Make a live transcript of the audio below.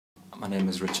My name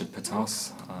is Richard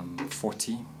Pithouse. I'm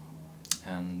 40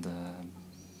 and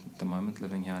at the moment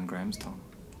living here in Grahamstown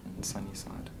in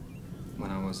Sunnyside.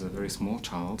 When I was a very small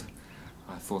child,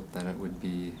 I thought that it would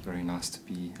be very nice to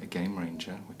be a game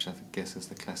ranger, which I guess is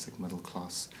the classic middle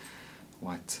class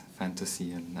white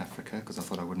fantasy in Africa, because I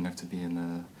thought I wouldn't have to be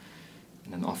in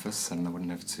an office and I wouldn't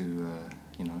have to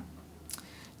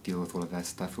deal with all of that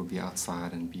stuff. Would be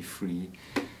outside and be free.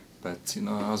 But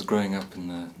I was growing up in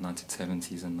the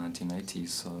 1970s and 1980s,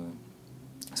 so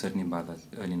certainly by the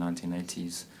early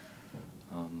 1980s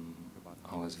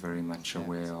I was very much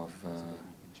aware of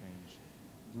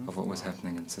what was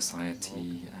happening in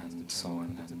society and so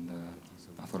on, and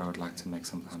I thought I would like to make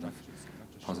some kind of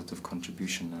positive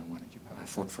contribution. And I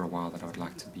thought for a while that I would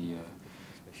like to be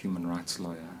a human rights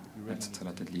lawyer. That's until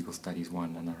I did Legal Studies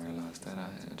 1 and I realized that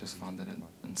I just found it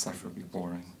insufferably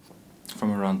boring.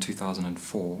 From around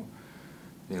 2004,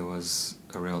 there was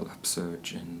a real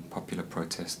upsurge in popular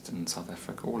protest in South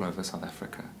Africa, all over South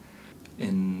Africa.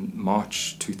 In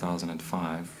March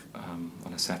 2005,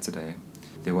 on a Saturday,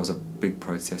 there was a big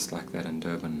protest like that in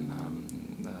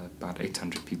Durban. About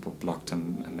 800 people blocked a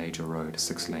major road, a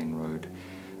 6-lane road,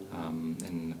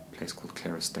 in a place called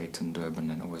Clare Estate in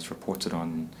Durban, and it was reported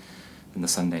on in the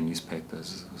Sunday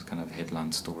newspapers. It was kind of a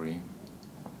headline story.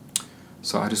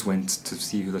 So I just went to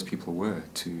see who those people were,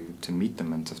 to meet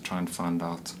them and to try and find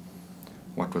out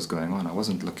what was going on. I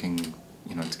wasn't looking,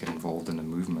 to get involved in a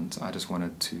movement. I just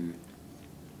wanted to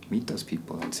meet those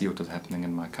people and see what was happening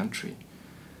in my country.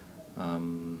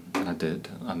 And I did.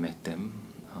 I met them.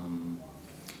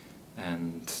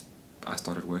 And I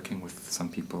started working with some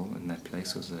people in that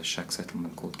place. It was a shack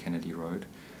settlement called Kennedy Road.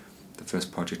 The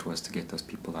first project was to get those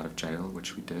people out of jail,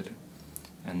 which we did.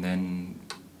 And then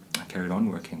I carried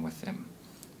on working with them,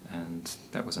 and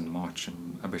that was in March,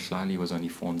 and Abahlali was only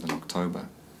formed in October.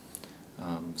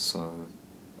 So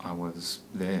I was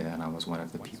there, and I was one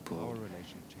of the people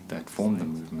that formed the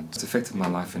movement. It's affected my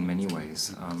life in many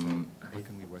ways.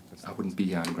 I wouldn't be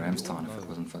here in Grahamstown if it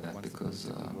wasn't for that,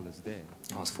 because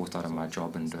I was forced out of my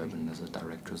job in Durban as a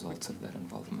direct result of that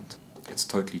involvement. It's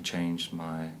totally changed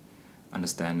my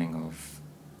understanding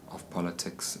of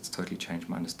politics. It's totally changed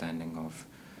my understanding of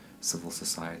civil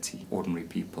society, ordinary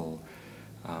people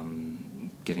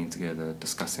getting together,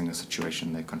 discussing the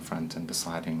situation they confront and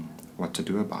deciding what to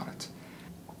do about it.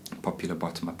 Popular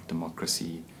bottom-up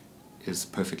democracy is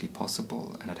perfectly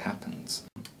possible, and it happens.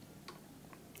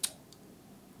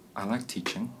 I like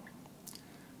teaching.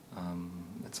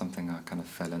 It's something I kind of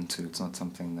fell into. It's not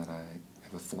something that I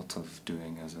ever thought of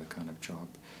doing as a kind of job,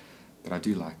 but I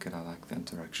do like it. I like the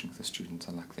interaction with the students.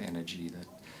 I like the energy that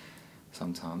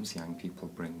sometimes young people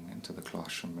bring into the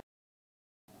classroom.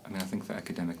 I think the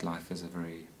academic life is a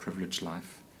very privileged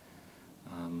life.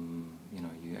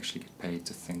 You actually get paid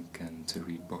to think and to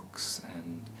read books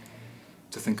and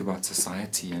to think about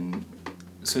society, and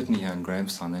certainly here in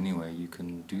Grahamstown anyway, you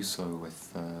can do so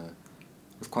with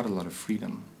quite a lot of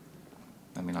freedom.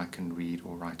 I can read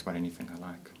or write about anything I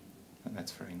like, and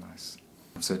that's very nice.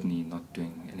 I'm certainly not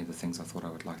doing any of the things I thought I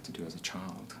would like to do as a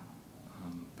child,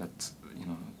 but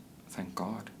thank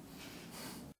God.